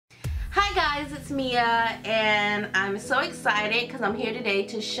guys, it's Mia and I'm so excited because I'm here today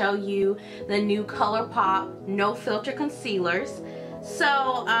to show you the new ColourPop no filter concealers.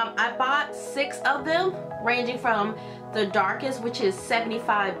 So I bought 6 of them ranging from the darkest, which is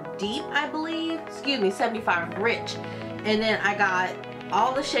 75 deep, I believe, excuse me, 75 rich, and then I got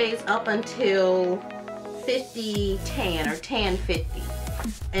all the shades up until 50 tan or tan 50,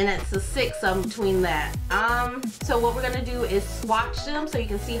 and that's the 6 of them between that. So what we're gonna do is swatch them so you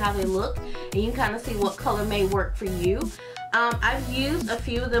can see how they look and you can kind of see what color may work for you. I've used a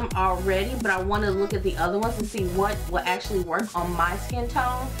few of them already, but I want to look at the other ones and see what will actually work on my skin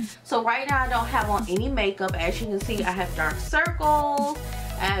tone. So right now I don't have on any makeup. As you can see, I have dark circles,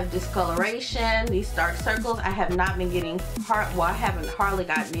 I have discoloration, these dark circles. I have not been getting I haven't hardly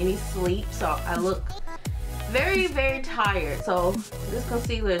gotten any sleep, so I look very, very tired. So this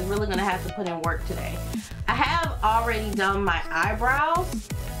concealer is really gonna have to put in work today. I have already done my eyebrows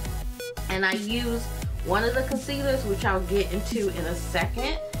and I use one of the concealers, which I'll get into in a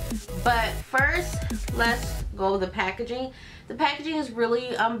second. But first, let's go over the packaging. The packaging is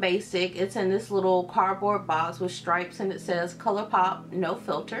really basic. It's in this little cardboard box with stripes and it says ColourPop no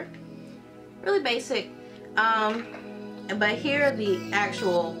filter. Really basic. But here are the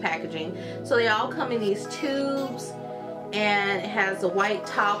actual packaging. So they all come in these tubes and it has a white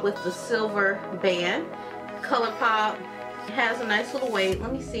top with the silver band. ColourPop has a nice little weight.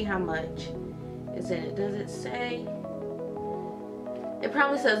 Let me see how much is in it. Does it say? It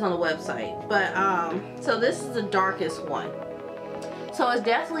probably says on the website. But so this is the darkest one. So it's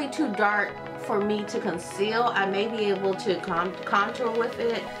definitely too dark for me to conceal. I may be able to contour with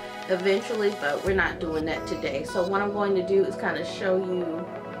it eventually, but we're not doing that today. So what I'm going to do is kind of show you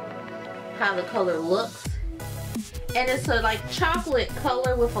how the color looks. And it's a like chocolate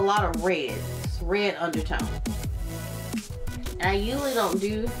color with a lot of red undertone. And I usually don't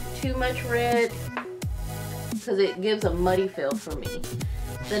do too much red because it gives a muddy feel for me.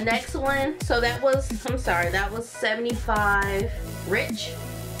 The next one, so that was, I'm sorry, that was 75 rich.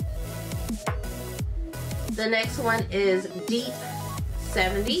 The next one is deep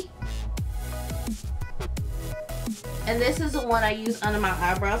 70. And this is the one I used under my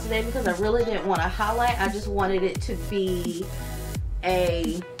eyebrows today because I really didn't want to highlight. I just wanted it to be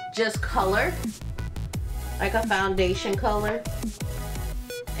a just color, like a foundation color.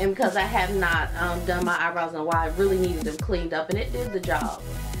 And because I have not done my eyebrows in a while, I really needed them cleaned up and it did the job.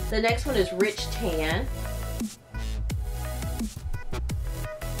 The next one is rich tan.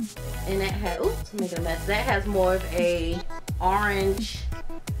 And that has, oops, making a mess. That has more of a orange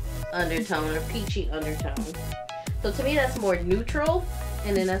undertone or peachy undertone. So to me that's more neutral,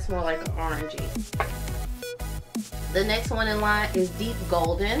 and then that's more like an orangey. The next one in line is deep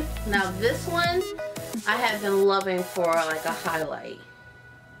golden. Now this one I have been loving for like a highlight.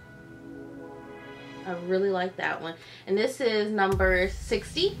 I really like that one. And this is number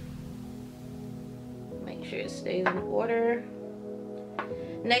 60. Make sure it stays in order.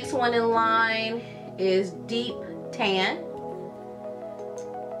 Next one in line is deep tan.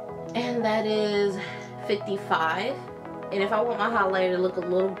 And that is 55. And if I want my highlighter to look a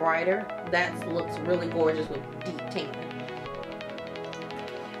little brighter, that looks really gorgeous with deep tan.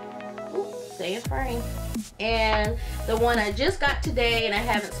 Ooh, stay in frame. And the one I just got today and I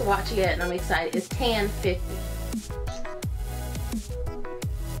haven't swatched yet and I'm excited is tan 50.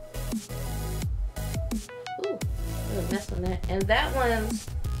 Ooh, I'm gonna mess on that. And that one's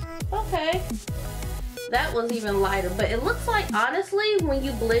okay. That one's even lighter, but it looks like, honestly, when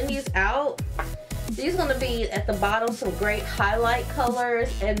you blend these out, these are going to be at the bottom some great highlight colors,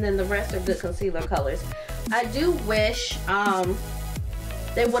 and then the rest are good concealer colors. I do wish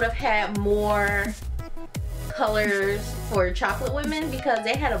they would have had more colors for chocolate women because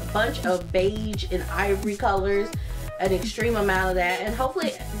they had a bunch of beige and ivory colors, an extreme amount of that, and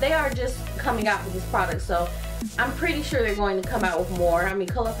hopefully they are just coming out with this product, so I'm pretty sure they're going to come out with more. I mean,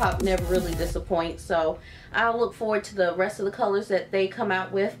 ColourPop never really disappoints, so I'll look forward to the rest of the colors that they come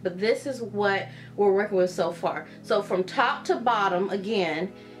out with. But this is what we're working with so far. So from top to bottom,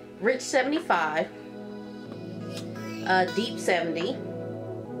 again, rich 75, deep 70,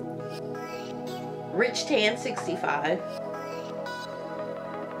 rich tan 65,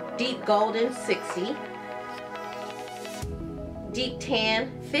 deep golden 60, deep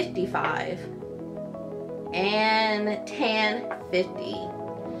tan 55, and tan 50.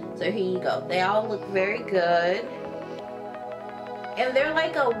 So here you go. They all look very good. And they're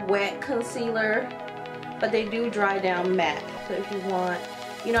like a wet concealer, but they do dry down matte. So if you want,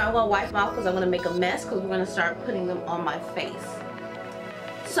 you know, I'm going to wipe them off because I'm going to make a mess because we're going to start putting them on my face.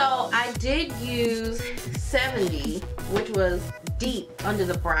 So I did use 70, which was deep under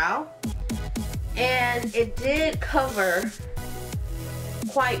the brow. And it did cover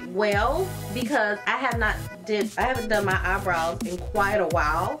quite well because I haven't done my eyebrows in quite a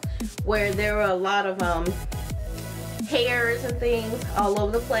while, where there were a lot of hairs and things all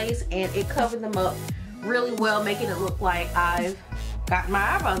over the place, and it covered them up really well, making it look like I've gotten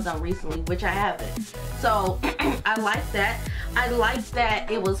my eyebrows done recently, which I haven't. So I like that. I like that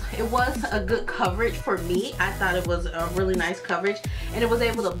it was a good coverage for me. I thought it was a really nice coverage, and it was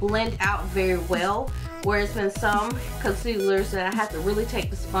able to blend out very well. Whereas been some concealers that I have to really take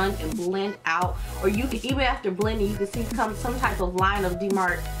the sponge and blend out, or you can, even after blending, you can see some type of line of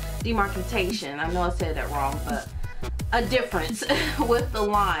demarcation. I know I said that wrong, but a difference with the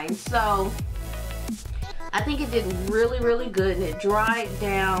line. So I think it did really good, and it dried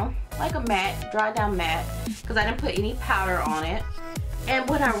down like a matte, dried down matte, because I didn't put any powder on it. And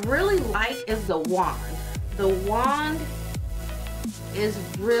what I really like is the wand. The wand is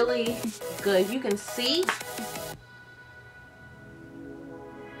really good. You can see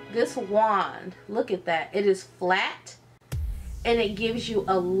this wand, look at that. It is flat and it gives you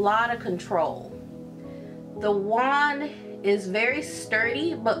a lot of control. The wand is very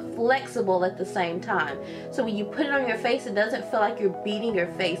sturdy but flexible at the same time. So when you put it on your face, it doesn't feel like you're beating your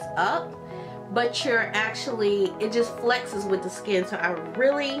face up, but you're actually, it just flexes with the skin. So I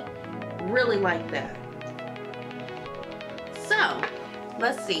really like that. So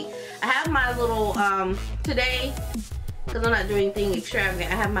let's see. I have my little, today, because I'm not doing anything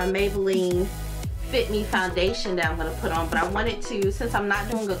extravagant, I have my Maybelline Fit Me foundation that I'm going to put on. But I wanted to, since I'm not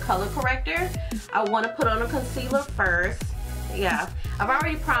doing a color corrector, I want to put on a concealer first. Yeah, I've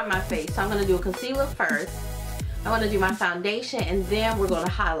already primed my face, so I'm going to do a concealer first. I'm going to do my foundation, and then we're going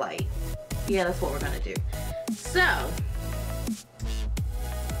to highlight. Yeah, that's what we're going to do. So,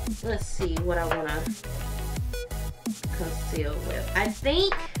 let's see what I want to conceal with. I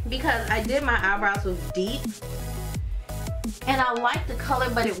think because I did my eyebrows with deep, and I like the color,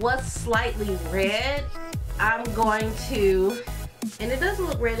 but it was slightly red, I'm going to, and it doesn't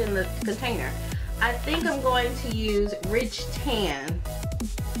look red in the container, I think I'm going to use Rich Tan.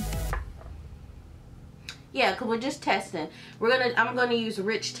 Yeah, because we're just testing. I'm gonna use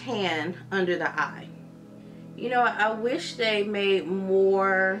Rich Tan under the eye. You know, I wish they made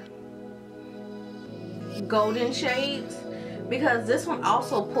more golden shades, because this one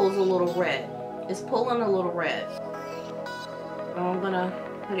also pulls a little red. It's pulling a little red. I'm gonna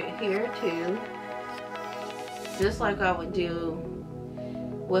put it here too, just like I would do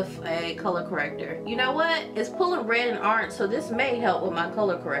with a color corrector. You know what? It's pulling red and orange, so this may help with my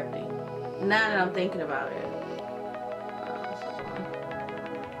color correcting. Now that I'm thinking about it.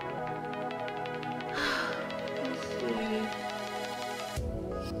 Let's see.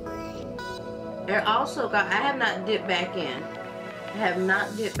 They're also got, I have not dipped back in. I have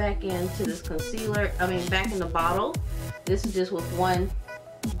not dipped back into this concealer, I mean back in the bottle. This is just with one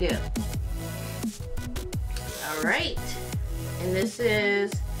dip. Alright. And this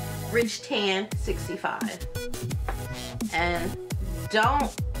is Rich Tan 65. And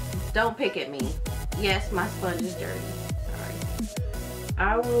don't pick at me. Yes, my sponge is dirty. Sorry.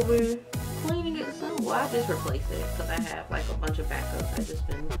 I will be cleaning it soon. Well, I'll just replace it because I have like a bunch of backups. I just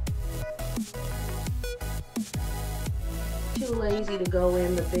been too lazy to go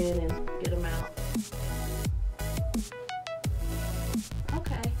in the bin and get them out.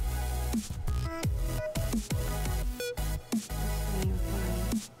 Okay.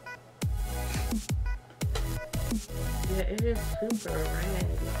 Yeah, it is super red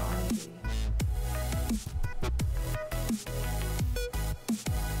and orangey.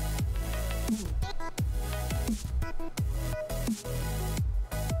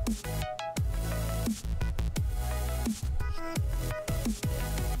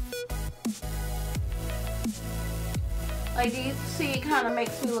 Like, do you see it kind of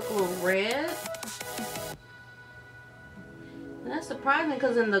makes me look a little red? And that's surprising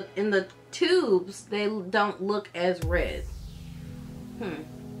because in the tubes they don't look as red.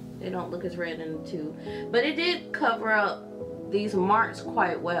 They don't look as red in the tube, but it did cover up these marks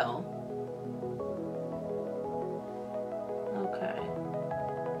quite well. Okay.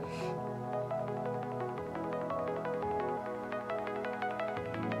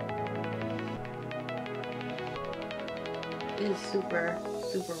 It's super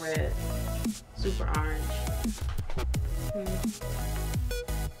red, super orange.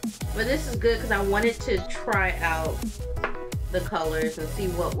 But this is good because I wanted to try out the colors and see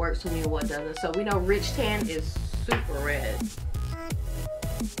what works for me and what doesn't. So we know Rich Tan is super red.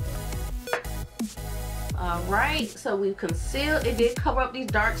 Alright, so we've concealed. It did cover up these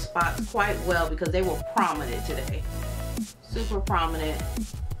dark spots quite well because they were prominent today. Super prominent.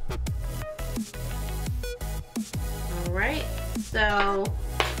 Alright, so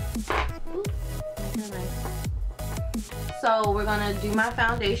we're gonna do my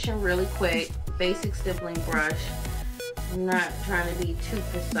foundation really quick. Basic stippling brush. I'm not trying to be too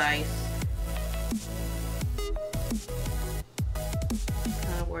precise.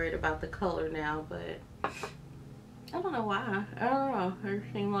 Kind of worried about the color now, but I don't know why. I don't know. It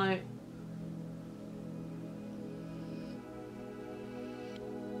seemed like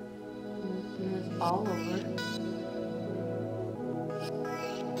it's all over.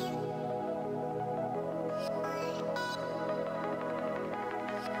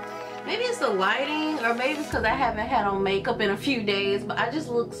 Maybe it's the lighting, or maybe it's because I haven't had on makeup in a few days, but I just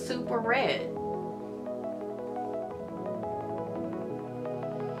look super red.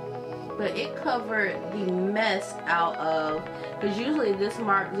 But it covered the mess out of, because usually these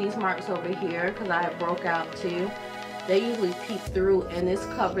marks over here, because I broke out too, they usually peek through, and this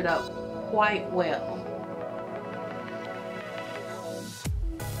covered up quite well.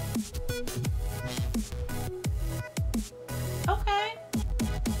 Okay.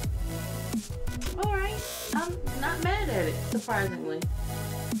 Alright. I'm not mad at it, surprisingly.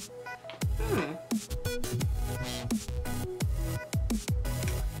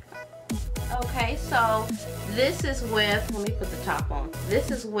 Okay, so this is with, let me put the top on. This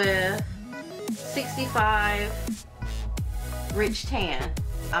is with 65 Rich Tan.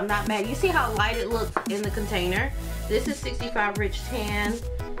 I'm not mad. You see how light it looks in the container? This is 65 Rich Tan,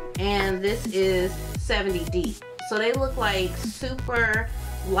 and this is 70 Deep. So they look like super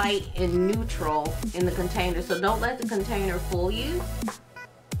light and neutral in the container. So don't let the container fool you.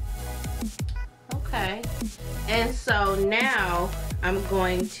 Okay. And so now I'm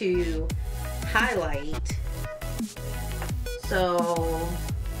going to highlight. So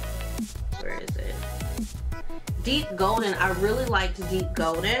where is it? Deep Golden. I really liked Deep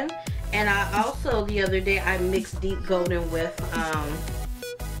Golden, and I also the other day I mixed Deep Golden with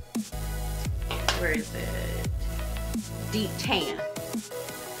where is it? Deep Tan.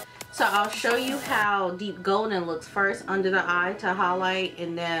 So I'll show you how Deep Golden looks first under the eye to highlight,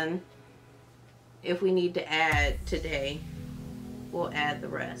 and then if we need to add today, we'll add the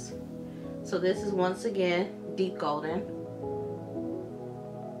rest. So this is once again Deep Golden.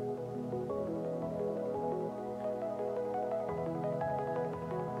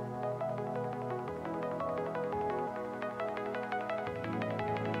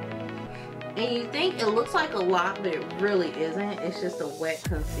 And you think it looks like a lot, but it really isn't. It's just a wet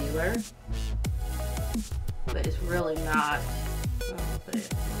concealer. But it's really not. It's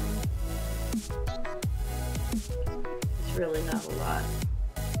really not a lot.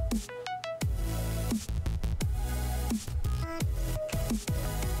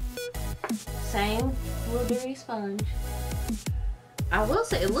 Same glittery sponge. I will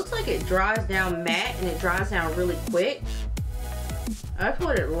say it looks like it dries down matte, and it dries down really quick. That's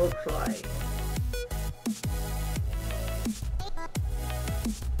what it looks like.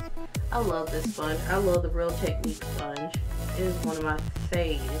 I love this sponge. I love the Real Technique sponge. It is one of my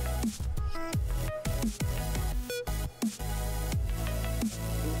faves.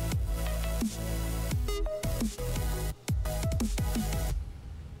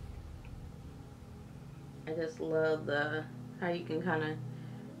 I just love how you can kind of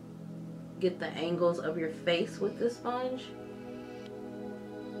get the angles of your face with this sponge.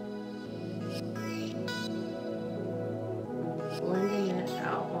 Blending it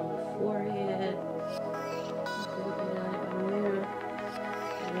out on the forehead. Looking at the mirror.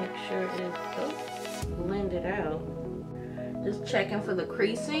 Make sure it's blended out. Just checking for the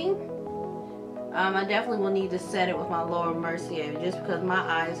creasing. I definitely will need to set it with my Laura Mercier, just because my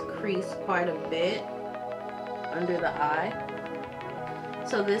eyes crease quite a bit under the eye.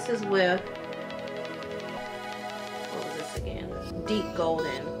 So this is with, what was this again? Deep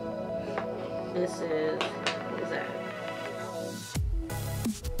Golden. This is, what is that?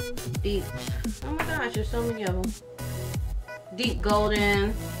 Deep, oh my gosh, there's so many of them. Deep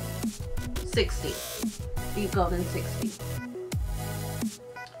Golden 60. Deep Golden 60.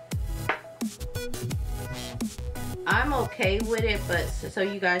 I'm okay with it, but so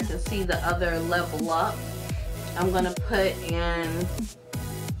you guys can see the other level up, I'm gonna put in,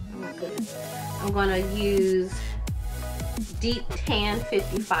 oh my goodness, I'm gonna use Deep Tan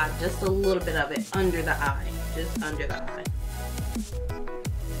 55, just a little bit of it under the eye, just under the eye.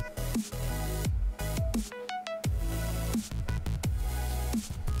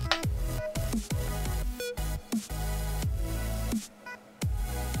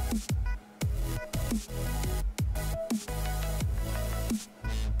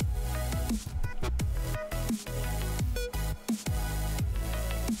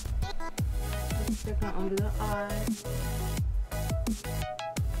 Check out under the eye.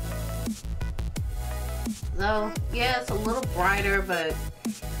 So yeah, it's a little brighter, but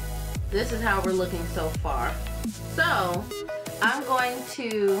this is how we're looking so far. So I'm going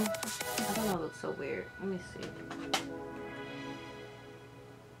to, I don't know, it looks so weird. Let me see.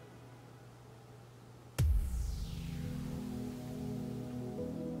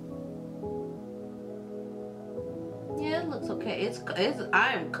 Yeah, it looks okay. It's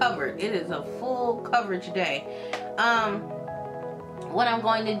I am covered. It is a full coverage day. What I'm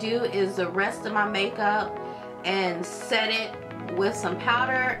going to do is the rest of my makeup and set it with some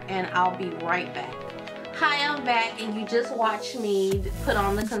powder, and I'll be right back. Hi, I'm back, and you just watched me put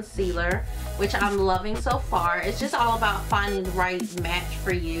on the concealer, which I'm loving so far. It's just all about finding the right match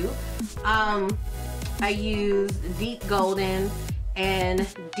for you. I use deep golden and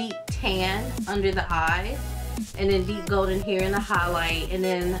deep tan under the eyes, and then deep golden here in the highlight, and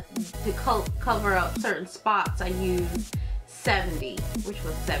then to cover up certain spots I use 70, which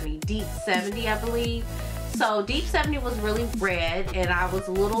was 70, deep 70 I believe. So deep 70 was really red, and I was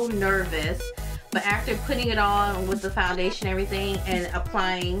a little nervous, but after putting it on with the foundation and everything and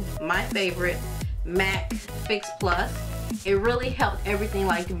applying my favorite MAC Fix Plus, it really helped everything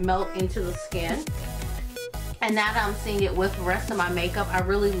like melt into the skin. And now that I'm seeing it with the rest of my makeup, I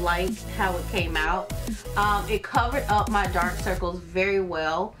really like how it came out. It covered up my dark circles very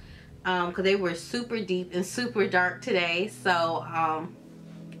well, because they were super deep and super dark today. So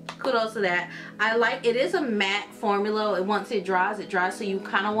kudos to that. I like it. Is a matte formula, and once it dries, so you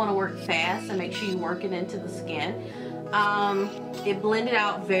kind of want to work fast and make sure you work it into the skin. It blended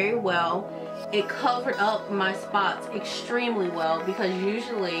out very well. It covered up my spots extremely well, because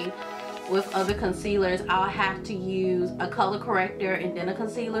usually with other concealers I'll have to use a color corrector and then a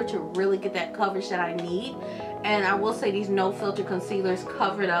concealer to really get that coverage that I need. And I will say these no filter concealers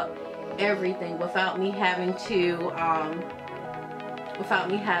covered up everything without me having to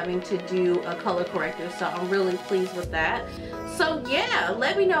do a color corrector. So I'm really pleased with that. So yeah,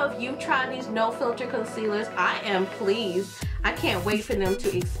 let me know if you've tried these no filter concealers. I am pleased. I can't wait for them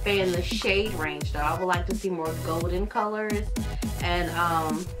to expand the shade range though. I would like to see more golden colors, and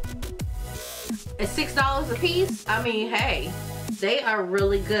at $6 a piece, I mean, hey, they are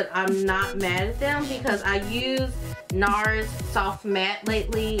really good. I'm not mad at them, because I use NARS Soft Matte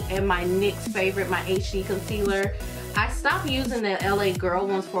lately, and my NYX favorite, my HD concealer. I stopped using the LA Girl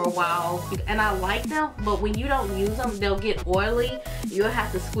ones for a while, and I like them, but when you don't use them, they'll get oily. You'll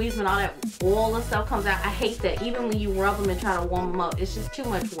have to squeeze them and all that oil and stuff comes out. I hate that. Even when you rub them and try to warm them up, it's just too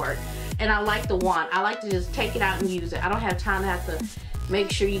much work. And I like the wand. I like to just take it out and use it. I don't have time to have to make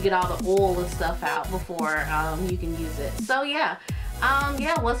sure you get all the oil and stuff out before you can use it. So yeah,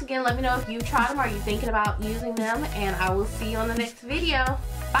 once again, let me know if you tried them or you're thinking about using them, and I will see you on the next video.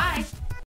 Bye.